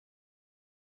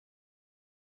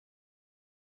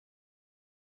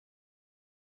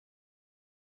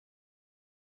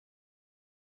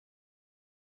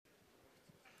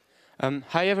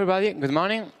Hi everybody, good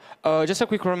morning. Just a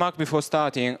quick remark before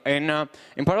starting. In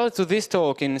parallel to this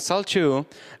talk in SAL 2,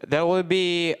 there will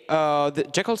be the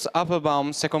Jekyll's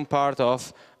Applebaum second part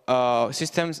of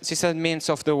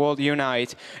Sysadmins of the World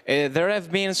Unite. There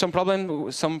have been some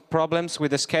problems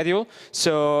with the schedule,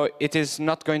 so it is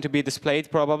not going to be displayed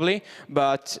probably.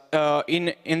 But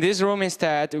in this room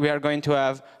instead, we are going to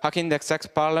have Hacking the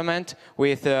Czech Parliament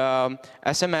with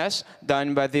SMS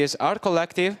done by this art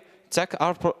collective, Czech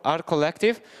art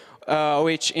collective,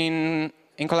 which in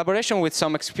collaboration with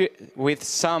some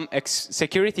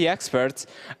security experts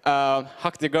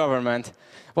hacked the government.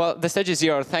 Well, the stage is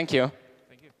yours. Thank you.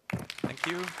 Thank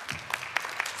you.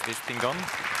 Is this thing on?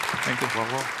 Thank you.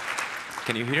 Wow.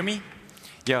 Can you hear me?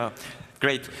 Yeah,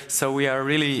 great. So we are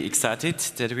really excited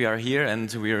that we are here,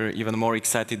 and we are even more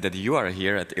excited that you are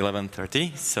here at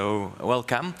 11:30. So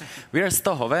welcome. We are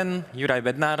Ztohoven, Juraj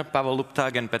Bednar, Pavel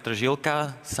Lupták, and Petr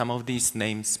Žilka. Some of these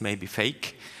names may be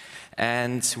fake.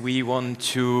 And we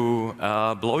want to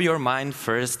blow your mind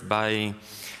first by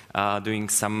doing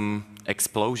some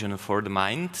explosion for the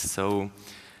mind. So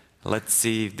let's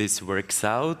see if this works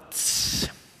out.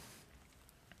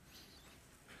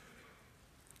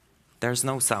 There's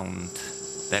no sound.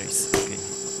 There is. Okay.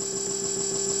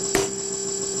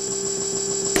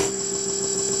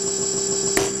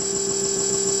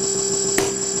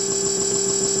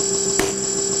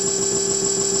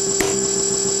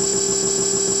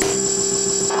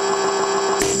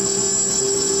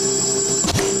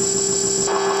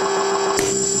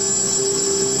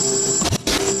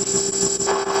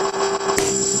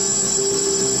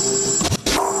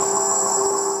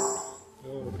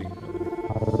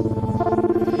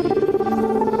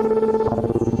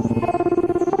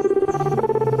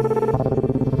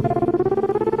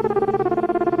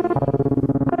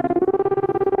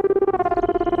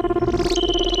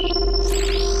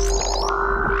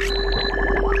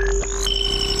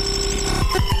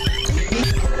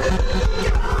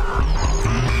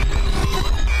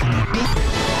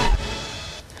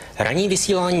 Ranní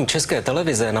vysílání České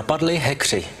televize napadli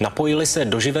hackři. Napojili se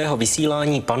do živého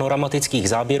vysílání panoramatických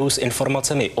záběrů s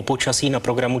informacemi o počasí na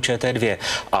programu ČT2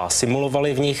 a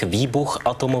simulovali v nich výbuch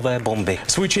atomové bomby.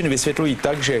 Svůj čin vysvětlují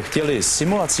tak, že chtěli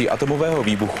simulací atomového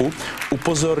výbuchu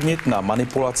upozornit na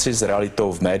manipulaci s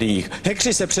realitou v médiích.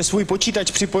 Hackři se přes svůj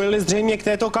počítač připojili zřejmě k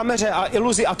této kameře a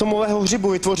iluzi atomového hřibu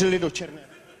vytvořili do černé.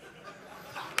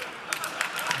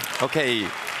 Okay.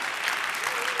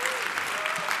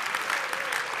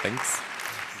 Thanks.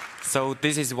 So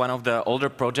this is one of the older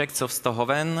projects of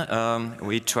Ztohoven.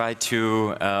 We try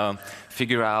to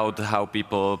figure out how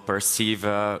people perceive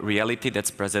reality that's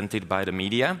presented by the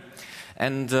media.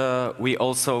 And we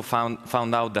also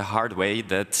found out the hard way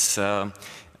that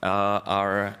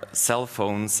our cell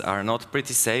phones are not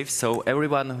pretty safe. So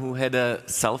everyone who had a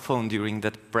cell phone during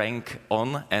that prank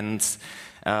on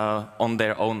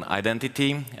their own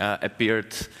identity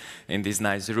appeared in this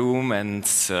nice room and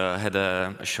had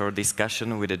a short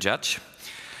discussion with the judge.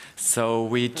 So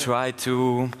we try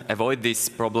to avoid this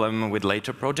problem with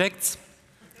later projects.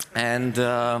 And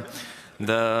the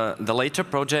later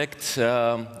project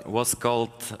was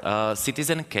called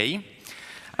Citizen K.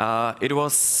 It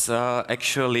was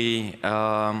actually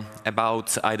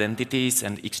about identities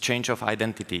and exchange of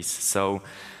identities. So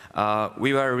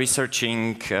we were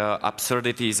researching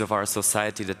absurdities of our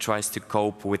society that tries to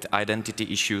cope with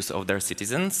identity issues of their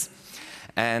citizens.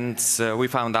 And we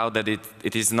found out that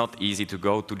it is not easy to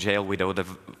go to jail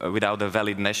without a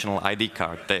valid national ID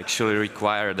card. They actually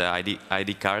require the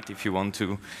ID card if you want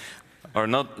to, or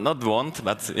not want,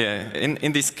 but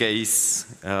in this case,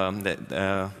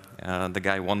 the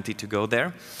guy wanted to go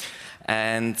there.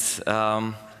 And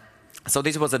so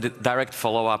this was a direct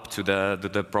follow-up to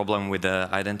the problem with the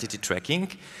identity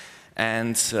tracking.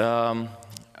 And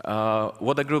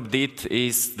what the group did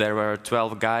is there were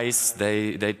 12 guys.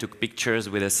 They took pictures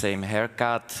with the same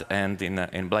haircut and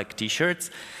in black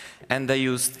T-shirts. And they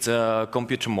used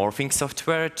computer morphing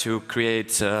software to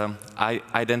create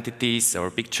identities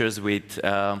or pictures with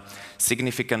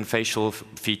significant facial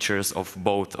features of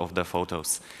both of the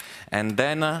photos. And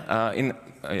then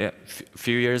a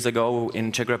few years ago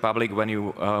in Czech Republic, when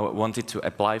you wanted to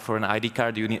apply for an ID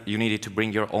card, you needed to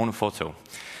bring your own photo.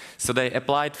 So they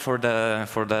applied for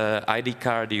the ID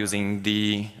card using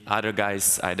the other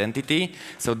guy's identity.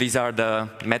 So these are the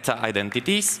meta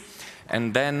identities.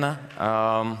 And then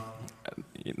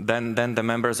the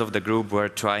members of the group were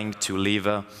trying to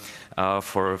live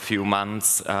for a few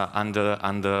months under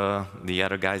the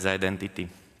other guy's identity,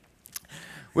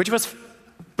 which was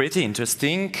pretty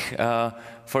interesting.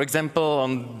 For example,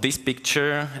 on this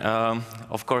picture,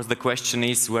 of course, the question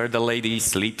is where the lady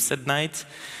sleeps at night,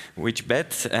 which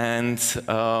bed, and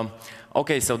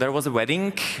okay, so there was a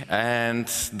wedding, and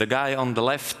the guy on the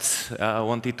left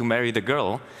wanted to marry the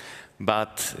girl,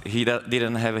 but he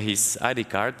didn't have his ID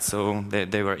card, so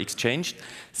they were exchanged.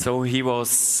 So he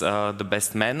was the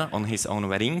best man on his own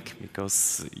wedding,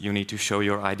 because you need to show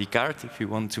your ID card if you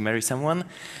want to marry someone.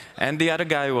 And the other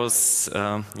guy was,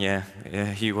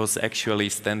 he was actually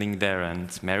standing there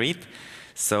and married.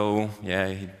 So yeah,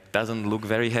 he doesn't look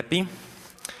very happy.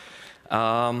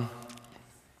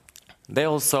 They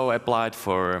also applied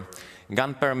for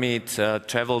gun permit,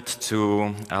 traveled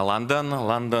to London.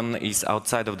 London is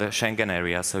outside of the Schengen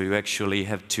area, so you actually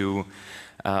have to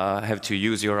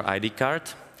use your ID card.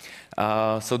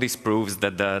 So this proves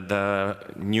that the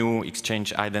new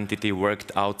exchange identity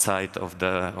worked outside of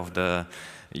the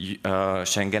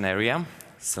Schengen area.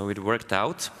 So it worked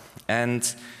out. And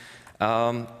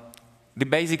the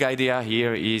basic idea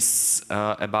here is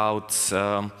about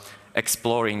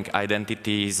exploring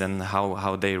identities and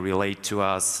how they relate to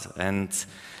us, and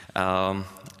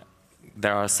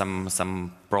there are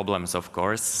some problems, of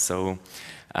course. So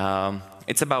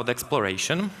it's about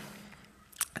exploration,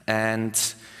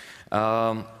 and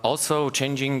also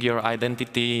changing your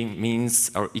identity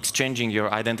means, or exchanging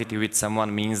your identity with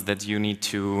someone means that you need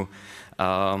to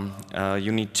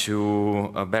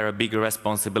bear a bigger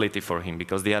responsibility for him,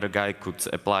 because the other guy could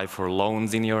apply for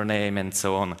loans in your name and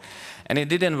so on. And it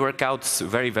didn't work out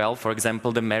very well. For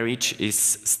example, the marriage is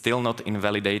still not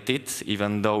invalidated,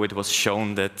 even though it was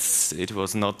shown that it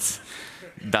was not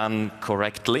done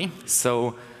correctly.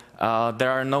 So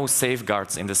there are no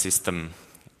safeguards in the system.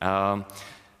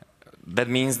 That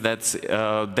means that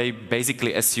they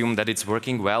basically assume that it's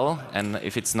working well, and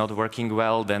if it's not working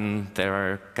well, then there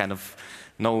are kind of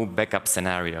no backup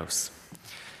scenarios.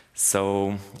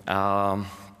 So, go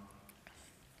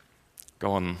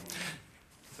on.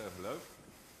 So,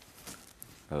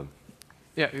 hello?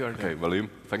 Yeah, you are okay, there. William,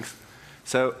 thanks.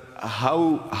 So,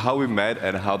 how we met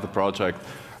and how the project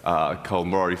called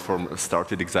Moral Reform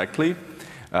started exactly.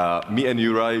 Me and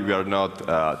Juraj, we are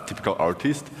not typical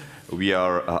artists. We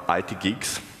are IT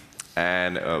geeks,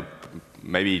 and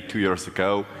maybe 2 years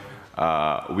ago,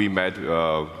 we met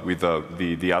with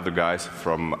the other guys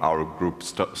from our group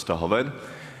Ztohoven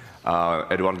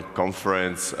at one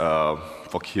conference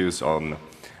focused on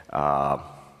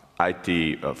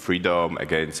IT freedom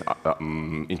against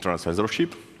internet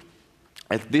censorship.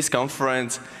 At this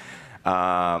conference,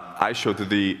 I showed to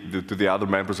the other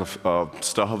members of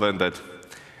Ztohoven that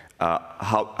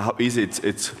how easy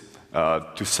it's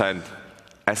to send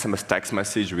SMS text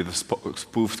message with a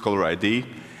spoofed caller ID.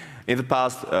 In the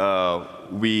past,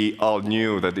 we all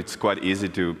knew that it's quite easy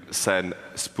to send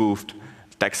spoofed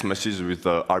text messages with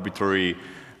an arbitrary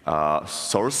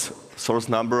source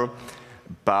number,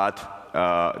 but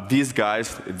these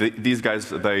guys,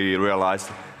 they realized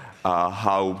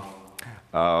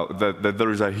that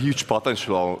there is a huge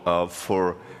potential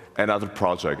for another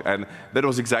project, and that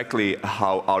was exactly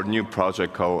how our new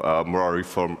project called Moral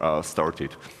Reform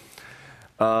started.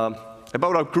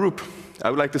 About our group, I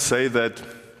would like to say that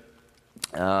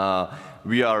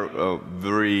we are a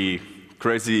very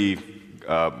crazy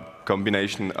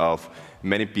combination of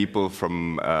many people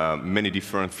from many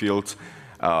different fields,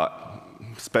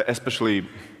 especially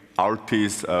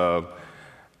artists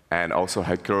and also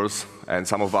hackers, and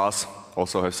some of us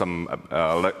also have some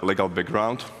legal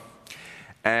background.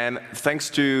 And thanks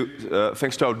to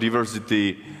our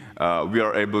diversity, we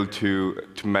are able to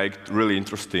make really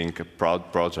interesting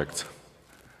projects.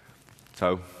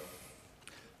 So.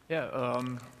 Yeah,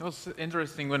 it was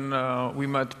interesting when we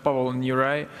met Pavel and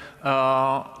Juraj.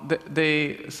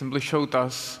 They simply showed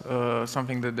us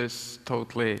something that is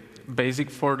totally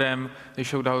basic for them. They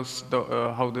showed us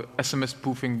how the SMS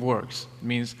spoofing works. It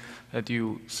means that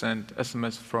you send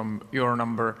SMS from your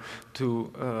number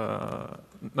to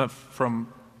from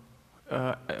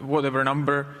whatever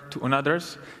number to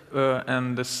another's,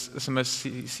 and this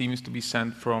SMS seems to be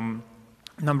sent from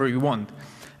number you want.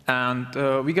 And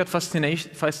we got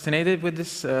fascinated with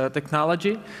this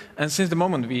technology, and since the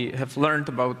moment we have learned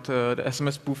about the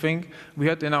SMS spoofing, we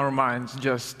had in our minds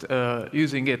just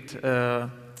using it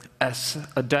as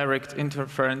a direct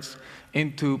interference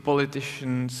into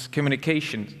politicians'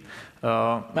 communications.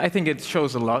 I think it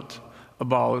shows a lot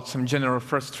about some general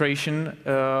frustration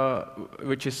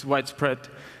which is widespread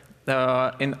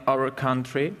in our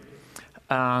country,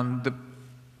 and the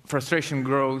frustration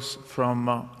grows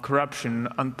from corruption,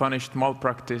 unpunished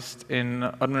malpractice in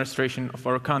administration of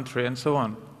our country, and so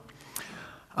on.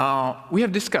 We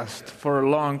have discussed for a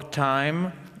long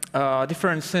time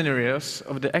different scenarios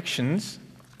of the actions,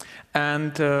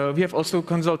 and we have also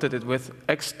consulted it with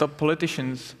ex-top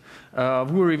politicians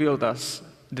who revealed us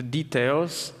the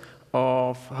details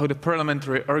of how the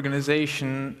parliamentary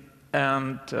organization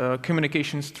and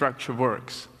communication structure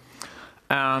works.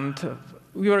 And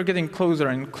we were getting closer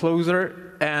and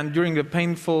closer, and during the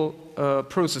painful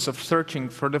process of searching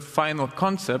for the final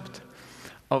concept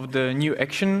of the new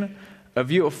action, a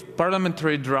view of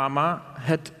parliamentary drama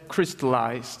had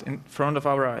crystallized in front of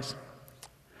our eyes.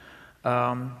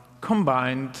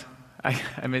 Combined,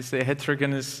 I may say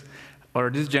heterogeneous or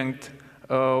disjunct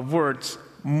words,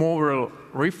 moral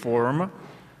reform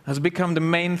has become the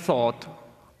main thought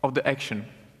of the action.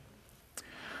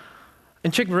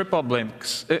 In Czech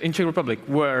Republic,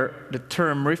 where the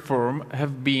term reform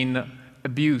have been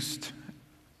abused,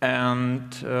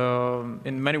 and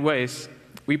in many ways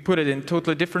we put it in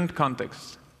totally different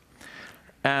contexts,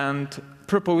 and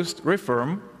proposed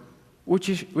reform,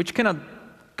 which cannot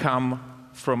come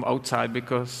from outside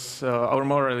because our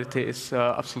morality is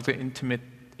absolutely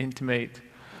intimate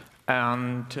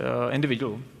and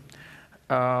individual.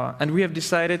 And we have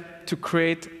decided to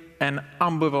create an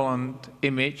ambivalent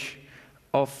image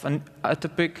of an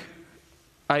utopic,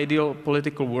 ideal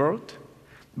political world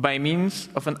by means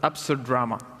of an absurd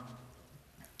drama.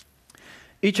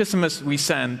 Each SMS we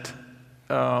send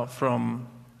from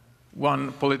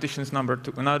one politician's number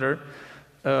to another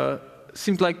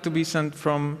seemed like to be sent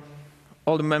from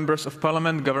all the members of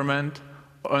parliament, government,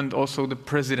 and also the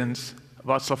president's,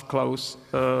 Václav Klaus,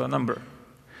 number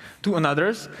to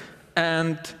another's,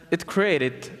 and it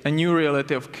created a new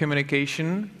reality of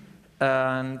communication,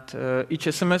 and each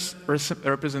SMS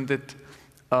represented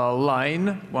a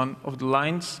line, one of the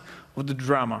lines of the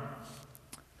drama.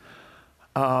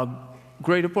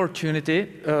 Great opportunity,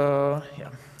 a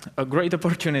great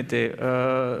opportunity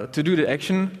to do the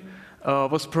action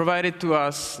was provided to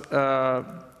us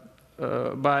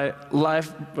by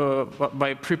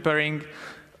preparing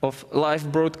of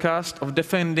live broadcast of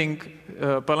defending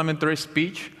parliamentary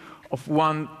speech of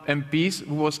one MP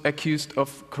who was accused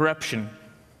of corruption.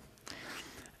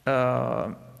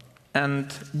 And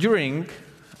during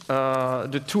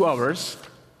the 2 hours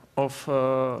of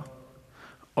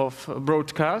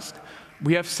broadcast,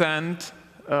 we have sent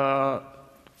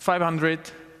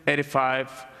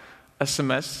 585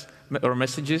 SMS or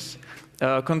messages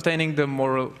containing the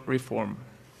moral reform.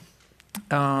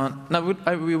 Now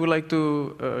we would like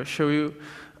to show you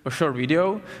a short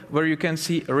video where you can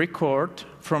see a record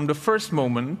from the first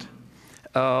moment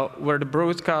where the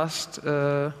broadcast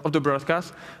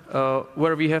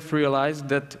where we have realized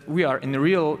that we are in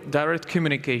real direct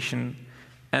communication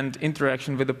and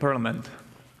interaction with the parliament.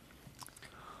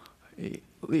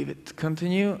 Leave it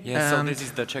continue. Yeah, so this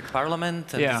is the Czech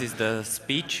parliament, and this is the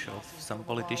speech of some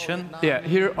politician. Yeah,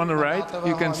 here on the right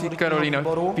you can see Karolina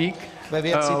Pík,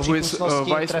 who is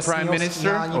Vice Prime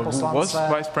Minister, or who was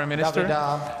Vice Prime Minister,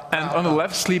 and on the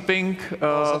left sleeping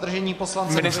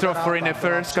Minister of Foreign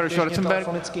Affairs Karel Schwarzenberg,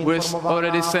 who is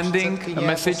already sending a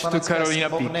message to Karolina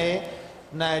Pík.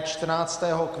 Dne 14.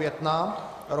 května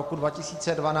roku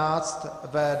 2012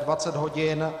 ve 20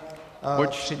 hodin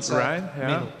 30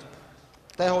 minut.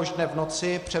 Téhož dne v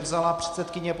noci převzala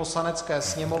předsedkyně poslanecké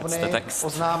sněmovny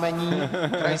oznámení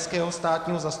krajského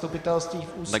státního zastupitelství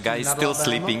v Ústí nad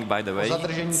Labem o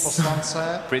zadržení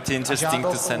poslance a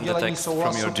žádost o udělení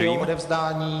souhlasu k jeho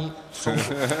odevzdání soudu.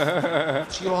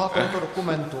 Příloha tohoto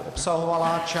dokumentu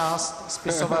obsahovala část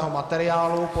spisového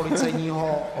materiálu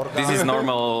policejního orgánu. This is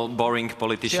normal, boring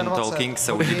politician talking,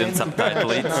 so we didn't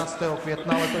subtitle it. 14.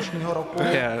 května letošního roku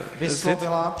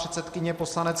vyslovila předsedkyně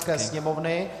poslanecké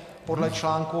sněmovny podle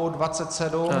článku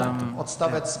 27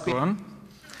 odstavec 5.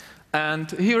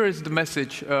 And here is the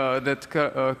message that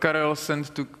Karel sent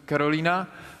to Karolina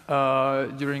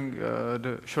during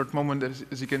the short moment,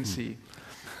 as you can see.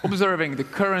 Observing the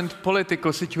current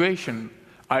political situation,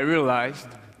 I realized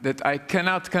that I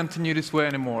cannot continue this way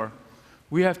anymore.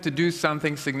 We have to do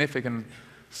something significant,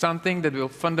 something that will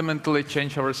fundamentally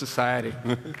change our society.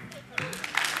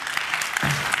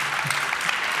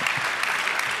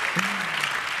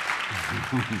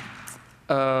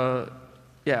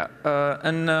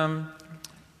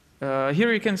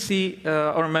 Here you can see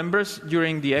our members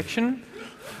during the action.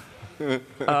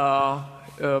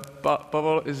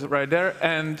 Pavel is right there,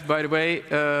 and by the way,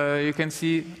 you can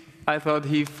see. I thought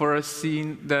he has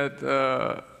foreseen that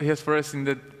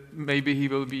maybe he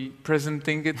will be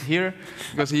presenting it here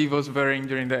because he was wearing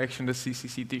during the action the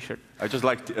CCC T-shirt. I just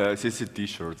like CCC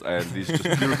T-shirts, and it's just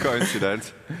pure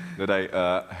coincidence that I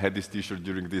had this T-shirt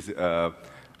during this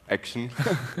action.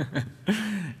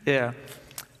 Yeah.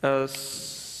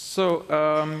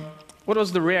 what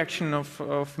was the reaction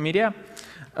of media?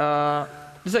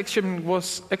 This action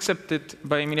was accepted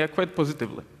by media quite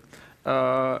positively.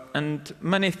 And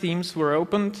many themes were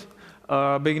opened,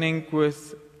 beginning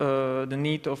with the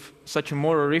need of such a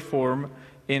moral reform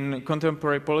in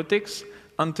contemporary politics,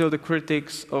 until the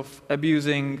critics of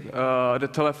abusing the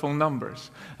telephone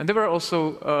numbers. And there were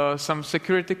also some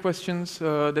security questions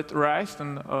that arose,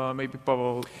 and maybe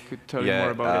Pavel could tell you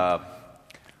more about it.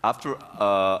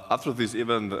 After this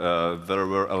event, there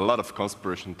were a lot of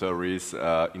conspiracy theories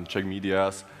in Czech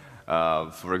medias.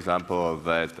 For example,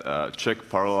 that Czech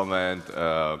parliament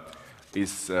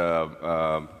is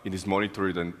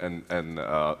monitored and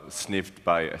sniffed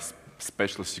by a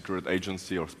special secret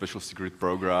agency or special secret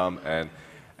program, and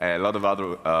a lot of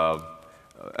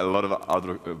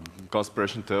other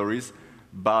conspiracy theories.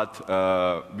 But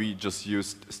we just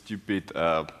used stupid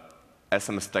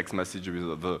SMS text message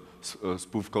with the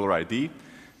spoof caller ID.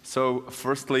 So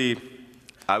firstly,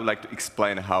 I would like to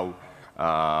explain how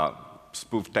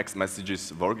spoof text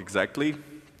messages work exactly.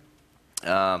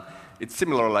 It's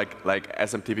similar like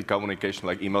SMTP communication,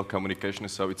 like email communication,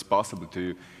 so it's possible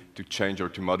to change or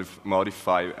to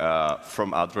modify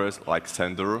from address like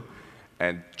sender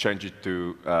and change it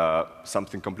to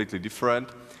something completely different.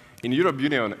 In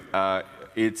European Union,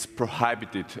 it's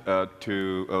prohibited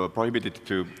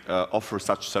to offer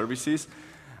such services,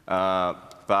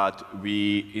 but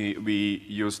we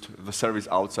used the service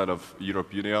outside of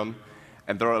European Union,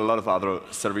 and there are a lot of other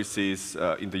services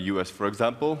in the US, for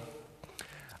example.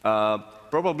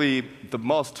 Probably the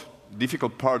most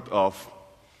difficult part of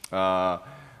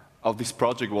this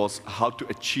project was how to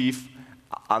achieve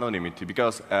anonymity,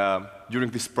 because during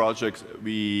this project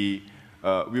we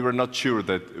were not sure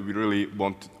that we really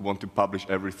want to publish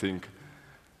everything,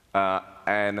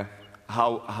 and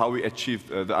how we achieved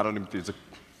the anonymity.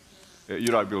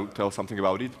 Juraj will tell something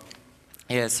about it.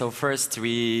 Yeah. So first,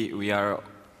 we are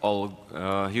all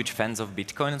huge fans of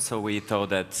Bitcoin, so we thought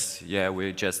that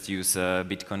we just use a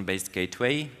Bitcoin-based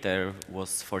gateway. There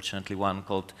was fortunately one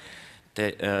called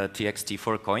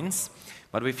TXT4 coins.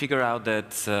 But we figure out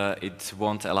that it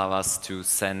won't allow us to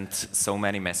send so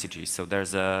many messages. So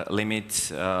there's a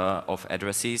limit of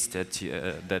addresses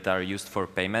that are used for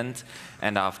payment.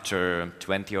 And after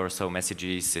 20 or so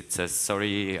messages, it says,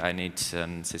 sorry, I need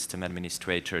a system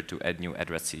administrator to add new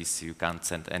addresses. You can't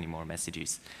send any more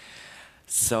messages.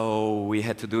 So we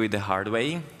had to do it the hard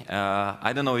way.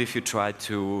 I don't know if you try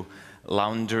to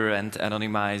launder and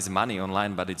anonymize money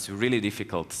online, but it's really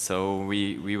difficult. So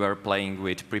we were playing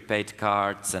with prepaid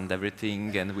cards and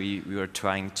everything, and we were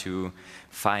trying to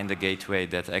find a gateway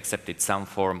that accepted some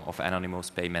form of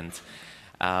anonymous payment.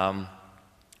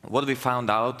 What we found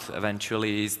out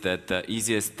eventually is that the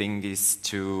easiest thing is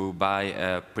to buy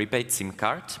a prepaid SIM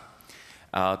card,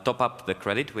 top up the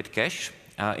credit with cash.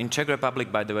 In Czech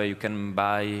Republic, by the way, you can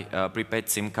buy a prepaid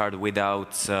SIM card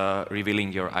without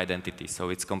revealing your identity, so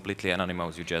it's completely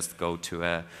anonymous. You just go to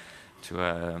a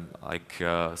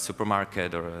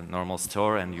supermarket or a normal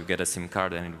store, and you get a SIM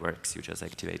card, and it works. You just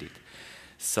activate it.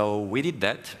 So we did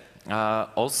that.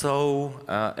 Also,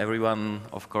 everyone,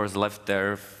 of course, left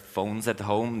their phones at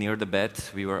home near the bed.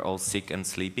 We were all sick and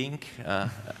sleeping,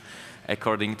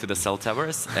 according to the cell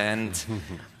towers, and.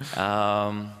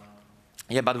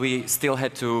 Yeah, but we still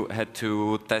had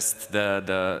to test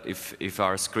if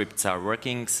our scripts are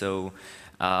working. So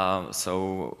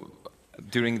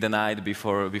during the night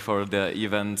before the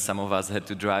event, some of us had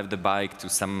to drive the bike to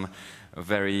some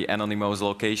very anonymous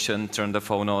location, turn the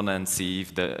phone on, and see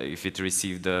if it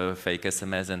received the fake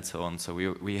SMS and so on. So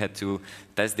we had to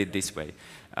test it this way.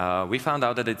 We found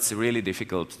out that it's really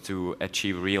difficult to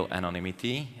achieve real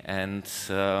anonymity, and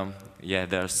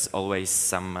there's always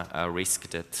some risk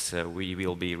that we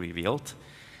will be revealed.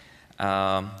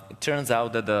 It turns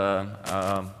out that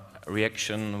the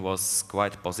reaction was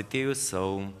quite positive,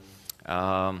 so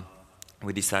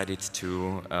we decided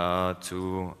to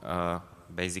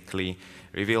basically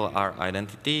reveal our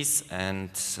identities, and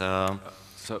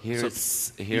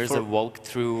here's a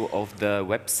walkthrough of the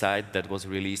website that was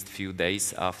released a few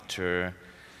days after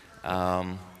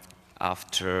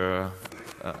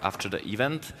the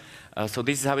event. So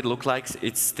this is how it looks like.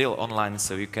 It's still online,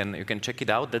 so you can check it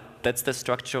out. That's the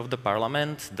structure of the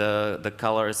parliament. The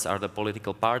colors are the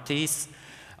political parties.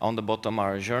 On the bottom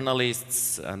are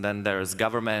journalists, and then there's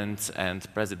government and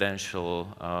presidential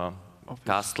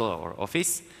castle or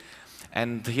office.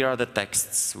 And here are the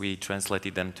texts. We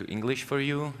translated them to English for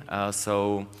you.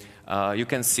 So you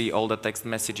can see all the text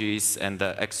messages and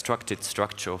the extracted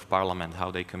structure of parliament,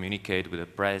 how they communicate with the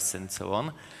press and so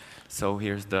on. So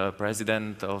here's the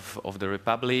president of the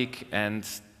republic, and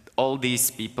all these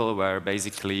people were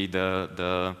basically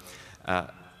the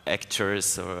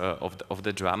actors of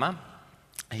the drama.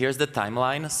 Here's the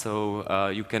timeline, so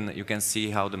you can see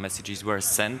how the messages were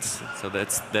sent. So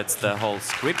that's the whole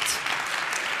script.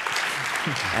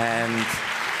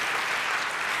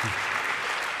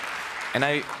 And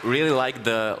I really like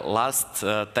the last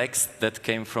text that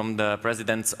came from the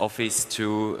president's office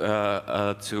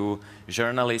to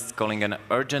journalists, calling an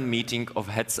urgent meeting of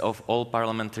heads of all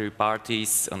parliamentary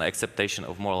parties on acceptation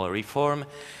of moral reform,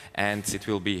 and it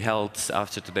will be held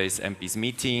after today's MPs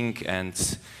meeting.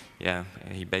 And yeah,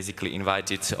 he basically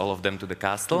invited all of them to the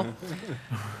castle.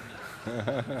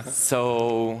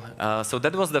 So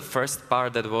that was the first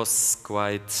part that was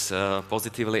quite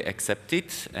positively accepted,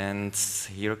 and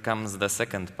here comes the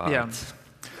second part. Yeah.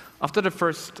 After the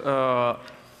first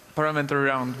parliamentary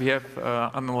round, we have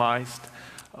analyzed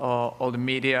all the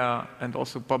media and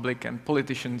also public and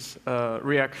politicians'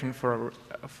 reaction for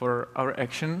our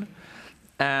action,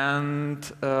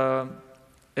 and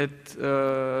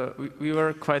we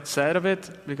were quite sad of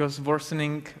it, because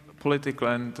worsening political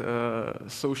and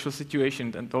social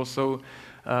situation, and also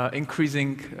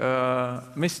increasing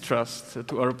mistrust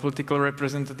to our political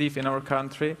representative in our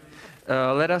country,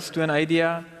 led us to an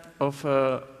idea of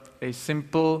a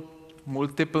simple,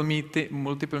 multiple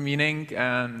meaning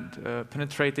and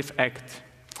penetrative act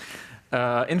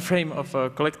in frame of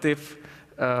a collective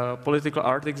political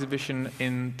art exhibition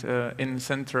in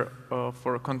Center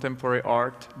for Contemporary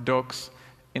Art, DOCS,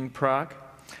 in Prague.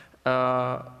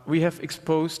 We have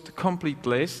exposed a complete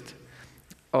list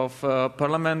of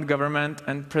parliament, government,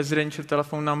 and presidential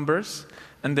telephone numbers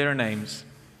and their names.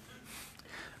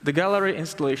 The gallery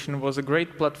installation was a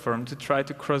great platform to try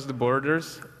to cross the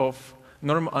borders of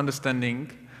normal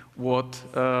understanding what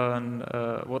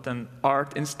an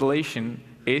art installation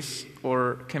is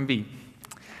or can be.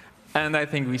 And I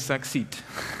think we succeed,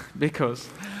 because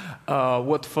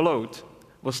what followed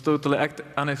was totally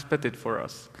unexpected for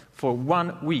us. For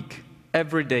 1 week,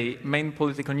 every day, main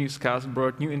political newscasts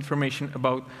brought new information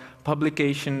about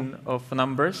publication of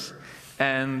numbers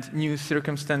and new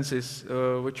circumstances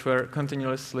which were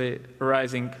continuously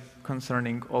rising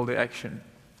concerning all the action.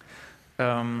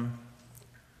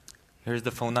 Here's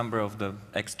the phone number of the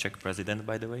ex-Czech president,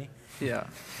 by the way. Yeah.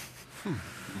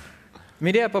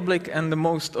 Media, public, and the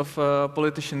most of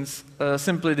politicians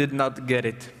simply did not get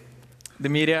it. The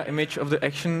media image of the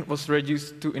action was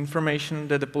reduced to information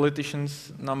that the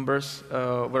politicians' numbers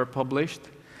were published,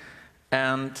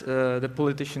 and the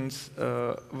politicians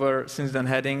were since then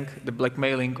heading the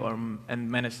blackmailing and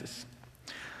menaces.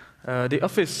 The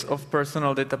Office of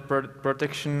Personal Data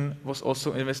Protection was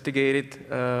also investigated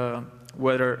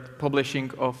whether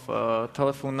publishing of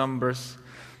telephone numbers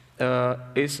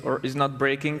is or is not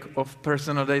breaking of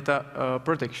personal data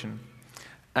protection.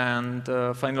 And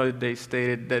finally, they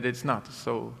stated that it's not,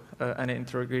 so any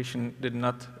interrogation did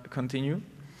not continue.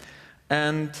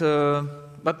 And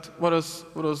but what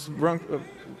was wrong?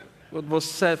 What was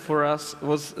said for us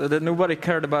was that nobody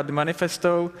cared about the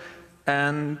manifesto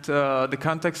and the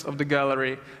context of the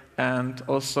gallery, and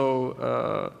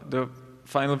also the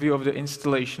final view of the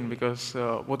installation, because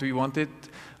what we wanted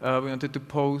to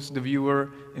pose the viewer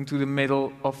into the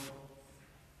middle of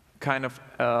kind of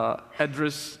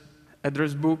address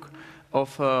book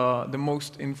of the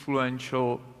most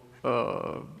influential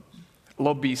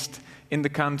lobbyist in the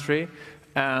country,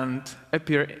 and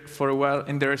appear for a while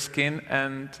in their skin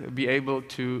and be able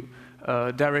to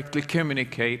directly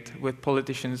communicate with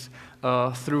politicians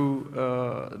through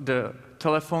the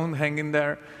telephone hanging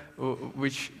there,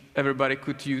 which everybody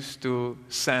could use to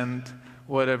send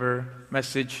whatever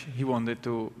message he wanted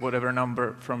to whatever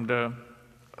number from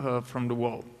the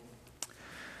wall.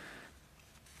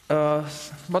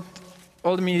 But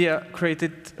all the media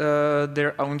created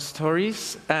their own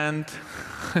stories, and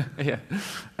yeah,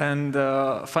 and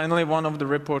finally one of the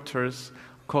reporters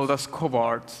called us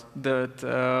cowards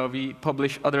that we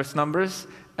publish others' numbers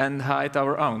and hide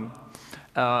our own.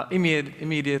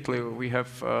 Immediately we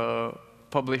have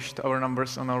published our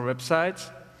numbers on our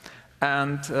websites,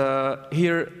 and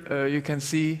here you can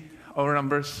see our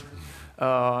numbers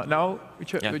now,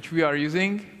 which we are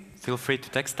using. Feel free to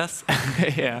text us.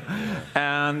 Yeah,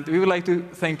 and we would like to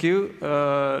thank you.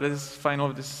 This is final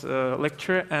of this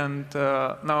lecture, and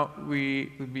now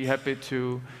we would be happy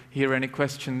to hear any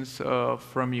questions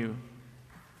from you.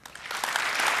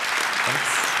 Thanks.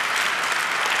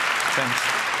 Thanks.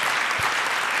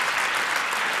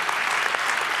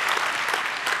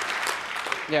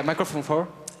 Yeah, microphone 4.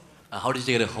 How did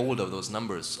you get a hold of those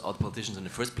numbers, all the politicians in the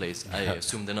first place? I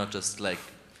assume they're not just like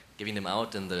giving them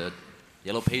out in the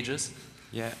yellow pages.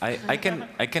 Yeah, I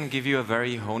can give you a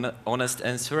very honest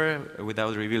answer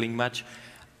without revealing much.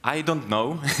 I don't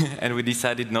know, and we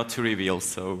decided not to reveal,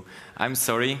 so I'm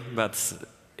sorry, but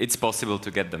it's possible to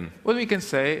get them. What we can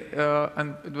say,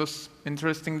 and it was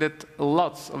interesting that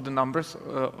lots of the numbers,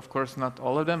 of course not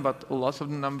all of them, but lots of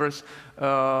the numbers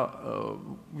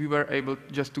we were able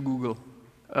just to Google,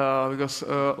 because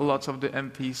lots of the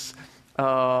MPs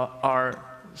are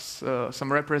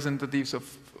some representatives of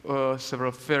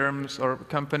several firms or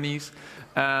companies,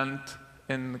 and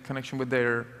in connection with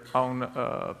their own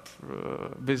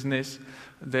business,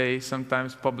 they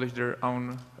sometimes publish their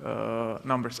own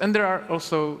numbers. And there are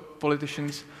also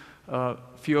politicians,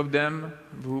 few of them,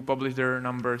 who publish their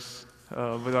numbers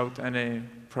without any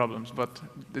problems, but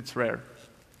it's rare.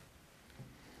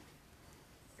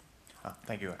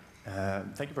 Thank you.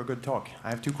 Thank you for a good talk. I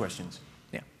have two questions.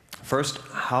 Yeah. First,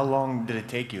 how long did it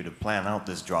take you to plan out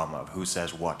this drama of who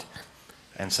says what?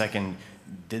 And second,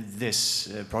 did this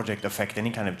project affect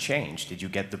any kind of change? Did you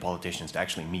get the politicians to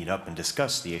actually meet up and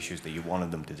discuss the issues that you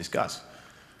wanted them to discuss?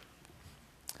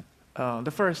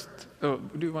 The first, do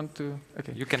you want to?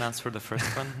 Okay. You can answer the first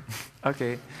one.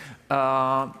 Okay.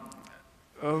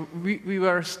 We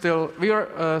were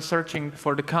searching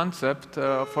for the concept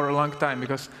for a long time,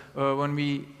 because when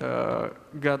we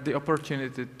got the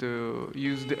opportunity to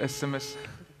use the SMS.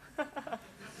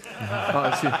 Oh,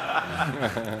 I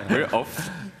see. We're off.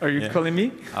 Are you calling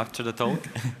me? After the talk?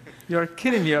 You're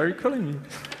kidding me, are you calling me?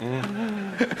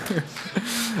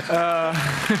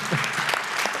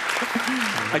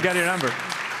 I got your number.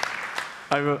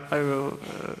 I will,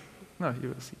 no, you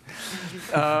will see.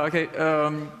 Okay,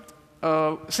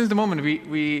 since the moment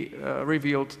we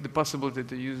revealed the possibility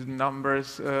to use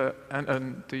numbers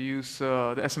and to use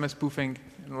the SMS spoofing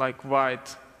like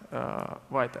white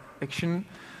action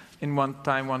in one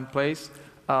time, one place,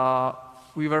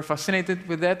 we were fascinated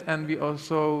with that, and we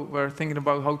also were thinking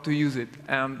about how to use it.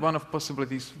 And one of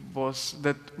possibilities was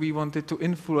that we wanted to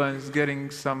influence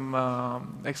getting some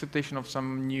acceptation of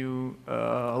some new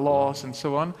laws and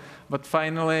so on. But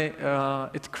finally,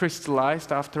 it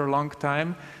crystallized after a long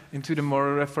time into the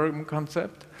moral reform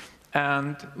concept.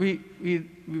 And we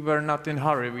were not in a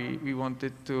hurry. We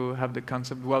wanted to have the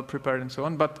concept well prepared and so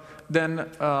on. But then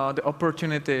the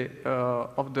opportunity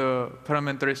of the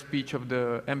parliamentary speech of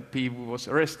the MP who was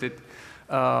arrested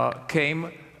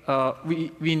came.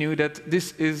 We knew that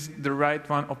this is the right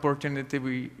one opportunity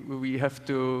we have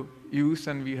to use,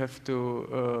 and we have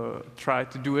to try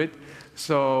to do it.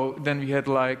 So then we had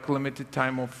like limited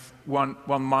time of one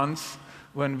month,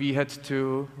 when we had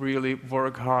to really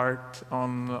work hard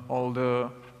on all the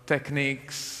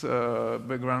techniques,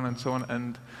 background and so on,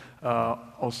 and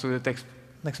also the text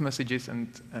messages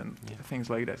and things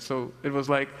like that. So it was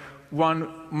like 1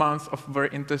 month of very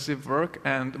intensive work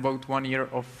and about 1 year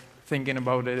of thinking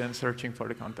about it and searching for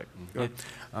the contact.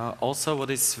 Also, what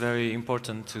is very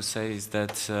important to say is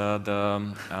that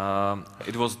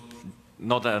it was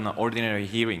not an ordinary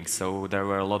hearing, so there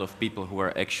were a lot of people who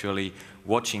were actually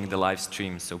watching the live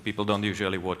stream. So people don't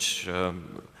usually watch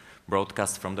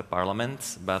broadcasts from the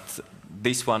parliament, but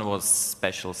this one was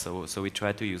special, so we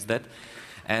tried to use that.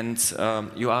 And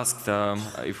you asked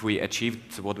if we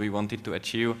achieved what we wanted to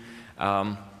achieve.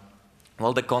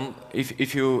 Well,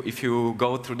 if you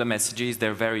go through the messages,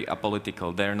 they're very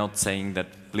apolitical. They're not saying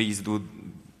that please do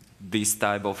this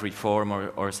type of reform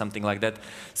or something like that.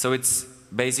 So it's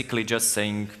basically just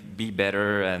saying be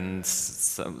better and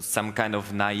some kind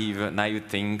of naive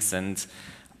things, and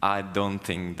I don't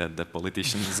think that the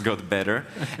politicians got better.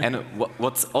 And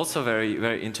what's also very,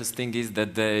 very interesting is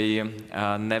that they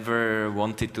never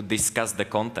wanted to discuss the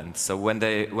content. So when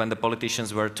the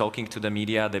politicians were talking to the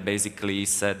media, they basically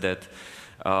said that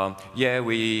yeah,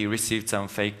 we received some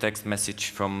fake text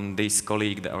message from this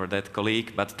colleague or that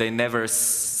colleague, but they never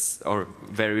or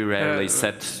very rarely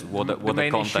said what the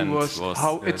content was.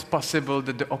 How it's possible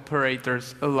that the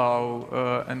operators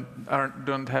allow and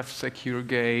don't have secure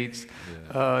gates,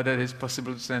 that it's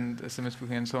possible to send SMS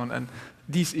spoofing and so on. And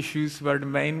these issues were the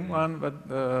main one, but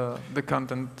the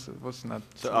content was not.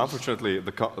 So unfortunately,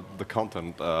 the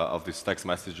content of these text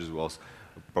messages was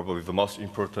probably the most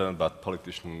important, but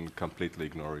politicians completely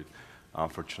ignored it,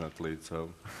 unfortunately.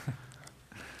 So.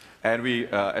 And we,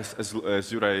 as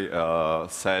Juraj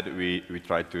said, we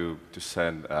tried to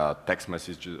send text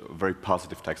messages, very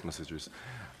positive text messages.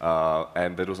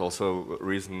 And that was also a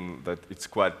reason that it's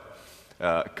quite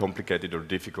complicated or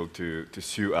difficult to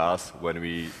sue us when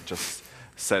we just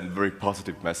send very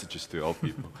positive messages to all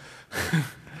people.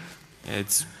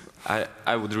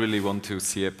 I would really want to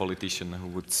see a politician who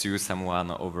would sue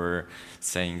someone over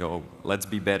saying, oh, let's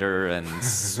be better and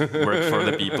work for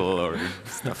the people or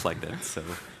stuff like that. So.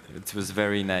 it was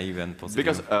very naive and positive.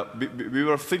 Because we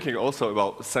were thinking also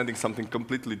about sending something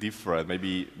completely different,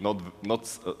 maybe not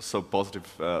so positive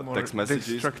text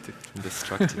messages.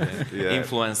 Destructive, yeah.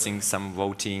 Influencing some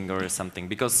voting or something.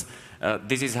 Because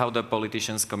this is how the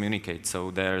politicians communicate.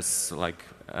 So there's like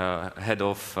head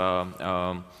of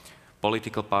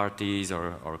political parties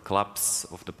or clubs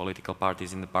of the political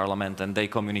parties in the parliament, and they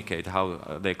communicate how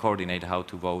they coordinate how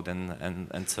to vote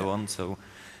and so on. So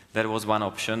that was one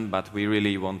option, but we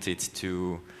really wanted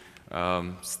to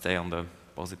stay on the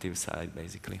positive side,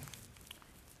 basically.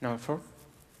 No, four.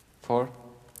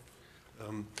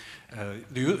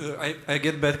 I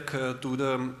get back to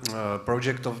the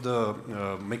project of the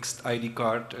mixed ID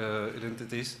card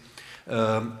identities.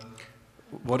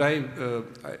 What I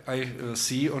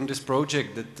see on this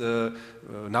project that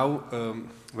now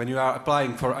when you are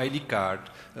applying for ID card,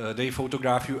 they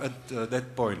photograph you at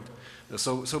that point.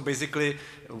 So basically,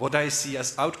 what I see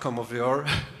as outcome of your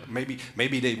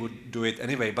maybe they would do it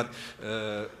anyway, but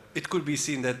it could be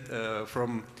seen that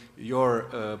from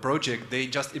your project they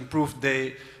just improved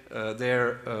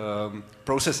their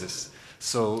processes.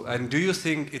 So, and do you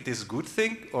think it is a good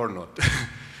thing or not?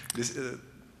 This,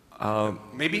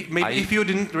 maybe if you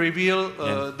didn't reveal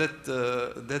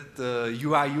that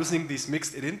you are using these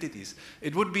mixed identities,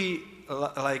 it would be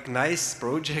like nice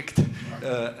project,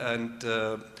 and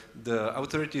the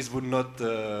authorities would not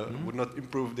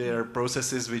improve their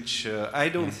processes, which I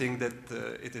don't think that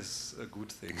it is a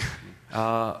good thing.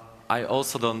 I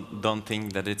also don't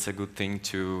think that it's a good thing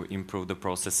to improve the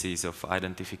processes of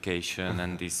identification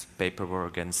and this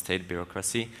paperwork and state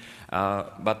bureaucracy.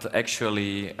 But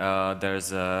actually,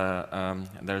 there's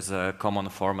a common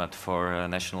format for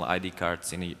national ID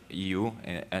cards in the EU,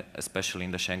 especially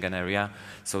in the Schengen area.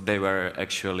 So they were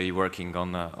actually working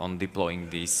on deploying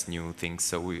these new things.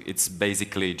 So it's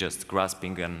basically just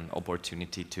grasping an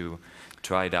opportunity to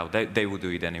try it out. They would do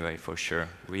it anyway, for sure.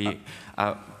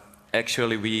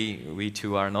 Actually, we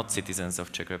too are not citizens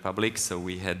of Czech Republic, so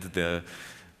we had the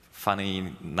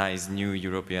funny, nice new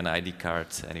European ID card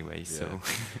anyway.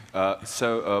 Yeah.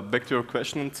 So back to your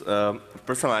questions.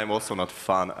 Personally, I'm also not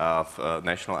fan of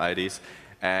national IDs,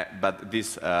 but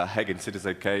this hack in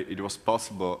Citizen K, it was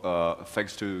possible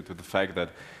thanks to the fact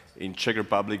that in Czech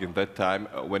Republic at that time,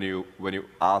 when you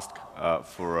ask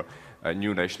for a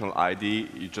new national ID,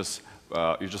 you just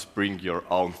bring your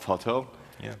own photo.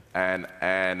 Yeah. And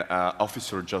an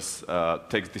officer just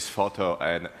takes this photo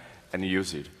and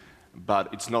use it.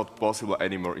 But it's not possible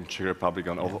anymore in Czech Republic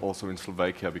and also in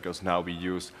Slovakia, because now we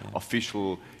use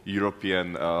official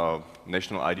European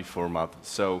national ID format.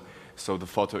 So the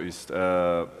photo is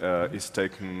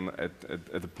taken at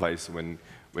the place when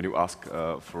you ask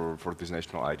for this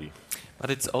national ID.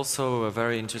 But it's also a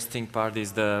very interesting part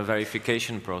is the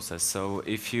verification process. So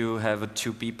if you have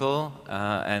two people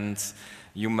and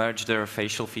you merge their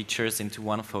facial features into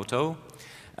one photo,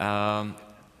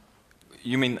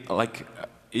 you mean like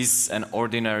is an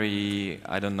ordinary,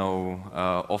 I don't know,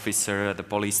 officer at the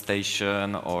police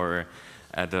station or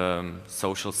at the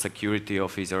social security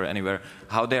office or anywhere,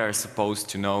 how they are supposed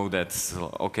to know that,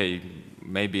 okay,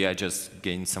 maybe I just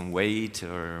gained some weight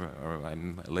or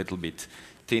I'm a little bit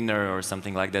thinner or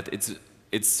something like that.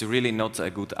 It's really not a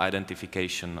good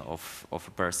identification of a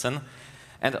person.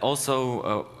 And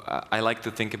also, I like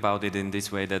to think about it in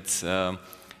this way that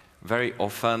very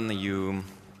often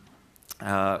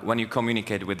when you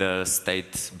communicate with the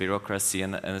state bureaucracy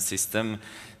and a system,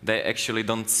 they actually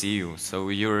don't see you. So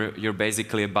you're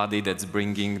basically a body that's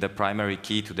bringing the primary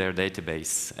key to their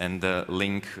database, and the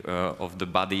link of the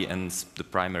body and the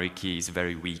primary key is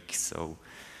very weak. So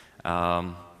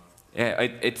yeah,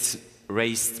 it's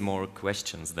raised more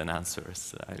questions than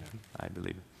answers, I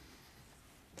believe.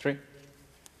 3.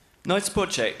 Nice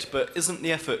project, but isn't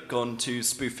the effort gone to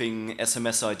spoofing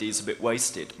SMS IDs a bit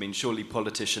wasted? I mean, surely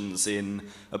politicians in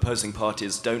opposing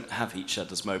parties don't have each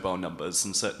other's mobile numbers,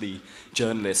 and certainly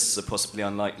journalists are possibly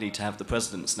unlikely to have the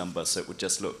president's number, so it would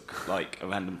just look like a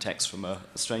random text from a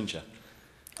stranger.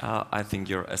 I think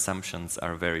your assumptions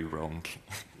are very wrong.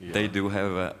 Yeah. They do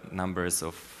have numbers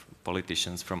of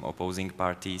politicians from opposing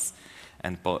parties,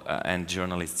 and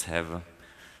journalists have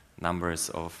numbers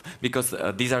of, because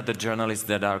these are the journalists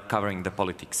that are covering the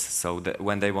politics. So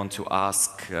when they want to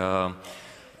ask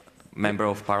member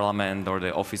of parliament or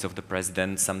the office of the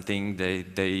president something,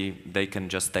 they can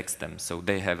just text them. So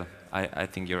they have, I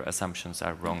think your assumptions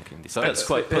are wrong in this. So that's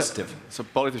quite positive. So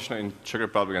politicians in Czech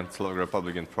Republic and Slovak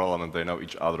Republic in parliament, they know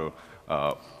each other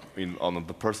on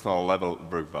the personal level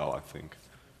very well, I think.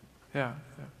 Yeah.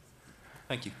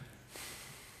 Thank you.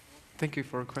 Thank you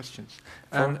for questions.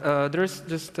 And there is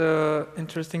just an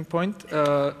interesting point.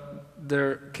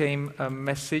 there came a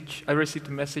message. I received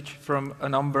a message from a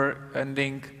number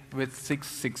ending with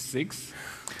 666,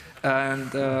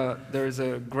 and there is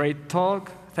a great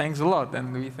talk. Thanks a lot,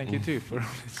 and we thank you too for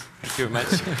this. Thank you very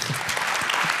much.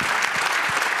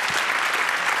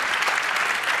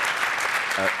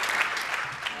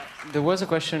 There was a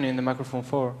question in the microphone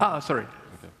 4. Ah, sorry.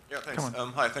 Okay. Yeah, thanks.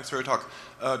 Hi, thanks for your talk.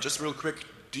 Just real quick,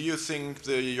 do you think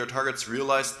your targets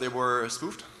realized they were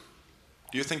spoofed?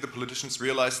 Do you think the politicians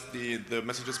realized the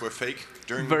messages were fake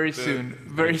during Very soon.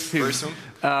 Very soon? So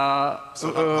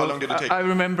how long did it take? I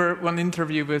remember one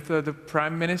interview with the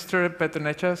Prime Minister, Petr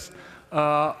Nečas,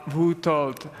 who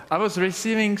told, I was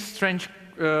receiving strange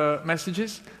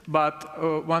messages, but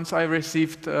once I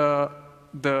received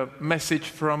the message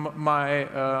from my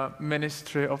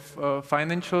Ministry of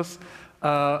Financials,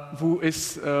 who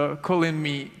is calling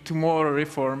me to more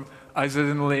reform, I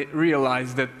suddenly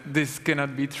realized that this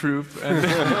cannot be true, and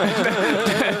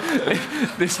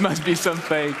this must be some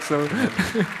fake. So,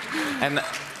 and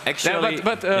actually,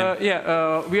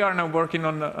 we are now working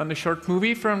on a short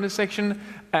movie from the section,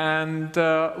 and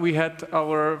we had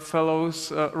our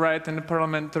fellows write in the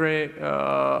parliamentary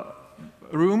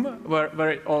room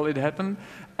where all it happened.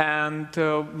 And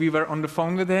we were on the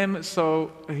phone with him,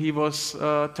 so he was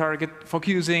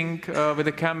focusing with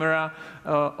the camera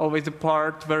always the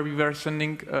part where we were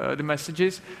sending the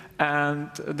messages. And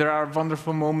there are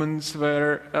wonderful moments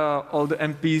where all the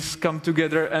MPs come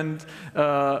together and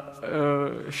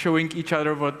showing each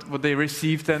other what they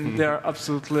received, and they're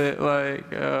absolutely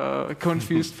like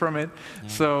confused from it. Yeah.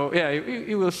 So yeah,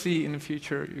 you will see in the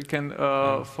future. You can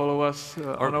follow us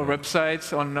on our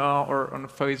websites, or on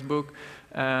Facebook,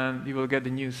 and you will get the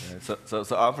news. Yeah, so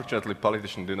unfortunately,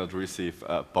 politicians do not receive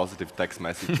positive text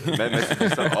messages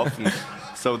so often.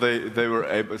 So they were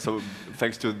able. So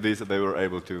thanks to this, they were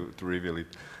able to reveal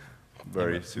it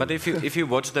very soon. But if you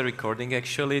watch the recording,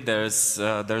 actually, there's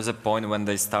a point when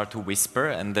they start to whisper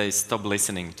and they stop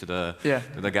listening to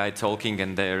the guy talking,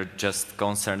 and they're just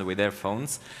concerned with their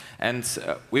phones. And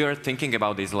we were thinking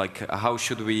about this, like how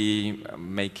should we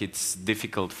make it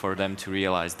difficult for them to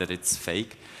realize that it's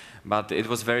fake. But it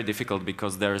was very difficult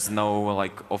because there's no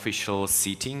like official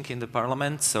seating in the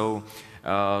parliament. So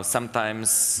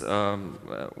sometimes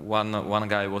one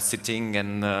guy was sitting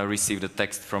and received a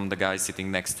text from the guy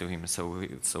sitting next to him. So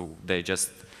they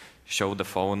just showed the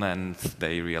phone and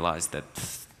they realized that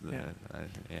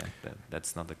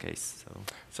that's not the case.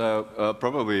 So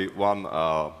probably one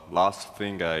last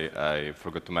thing I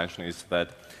forgot to mention is that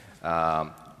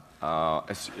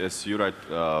as Juraj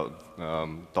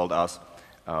told us.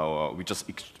 We just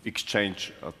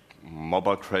exchange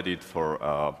mobile credit for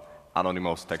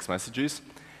anonymous text messages.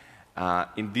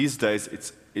 In these days,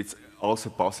 it's also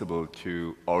possible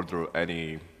to order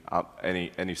any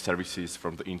services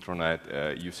from the internet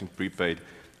using prepaid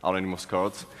anonymous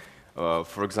cards.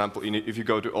 For example, if you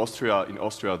go to Austria, in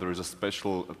Austria there is a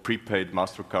special prepaid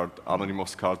MasterCard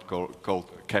anonymous card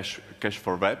called Cash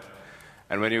for Web,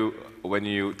 and when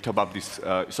you top up this,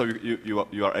 so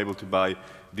you are able to buy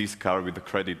this card with the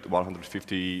credit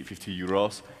 150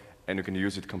 euros, and you can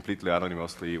use it completely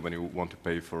anonymously when you want to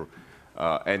pay for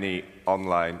any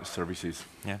online services.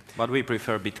 Yeah, but we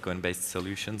prefer Bitcoin-based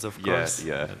solutions, of course.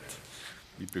 Yeah,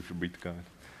 we prefer Bitcoin.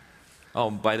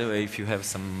 Oh, by the way, if you have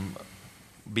some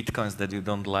Bitcoins that you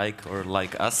don't like, or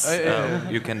like us,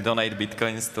 you can donate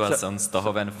Bitcoins to us on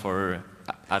Ztohoven for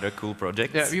other cool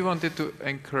projects. Yeah, we wanted to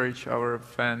encourage our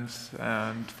fans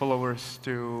and followers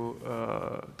to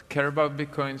care about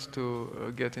Bitcoins,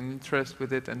 to get an interest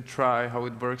with it and try how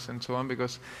it works and so on,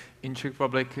 because in Czech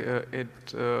Republic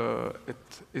it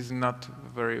is not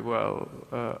very well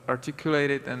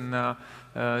articulated, and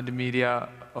the media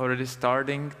already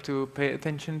starting to pay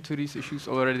attention to these issues.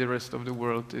 Already the rest of the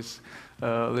world is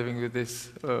living with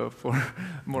this for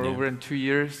moreover than 2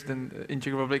 years. Then in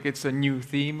Czech Republic it's a new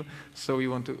theme, so we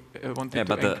wanted to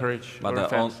encourage our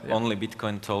fans. But the only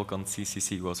Bitcoin talk on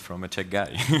CCC was from a Czech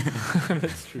guy.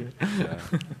 That's true.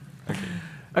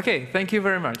 Okay, thank you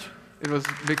very much. It was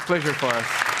a big pleasure for us.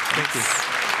 Thank you.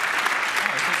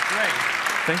 Oh, this is great.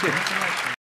 Thank you. Thanks so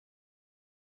much.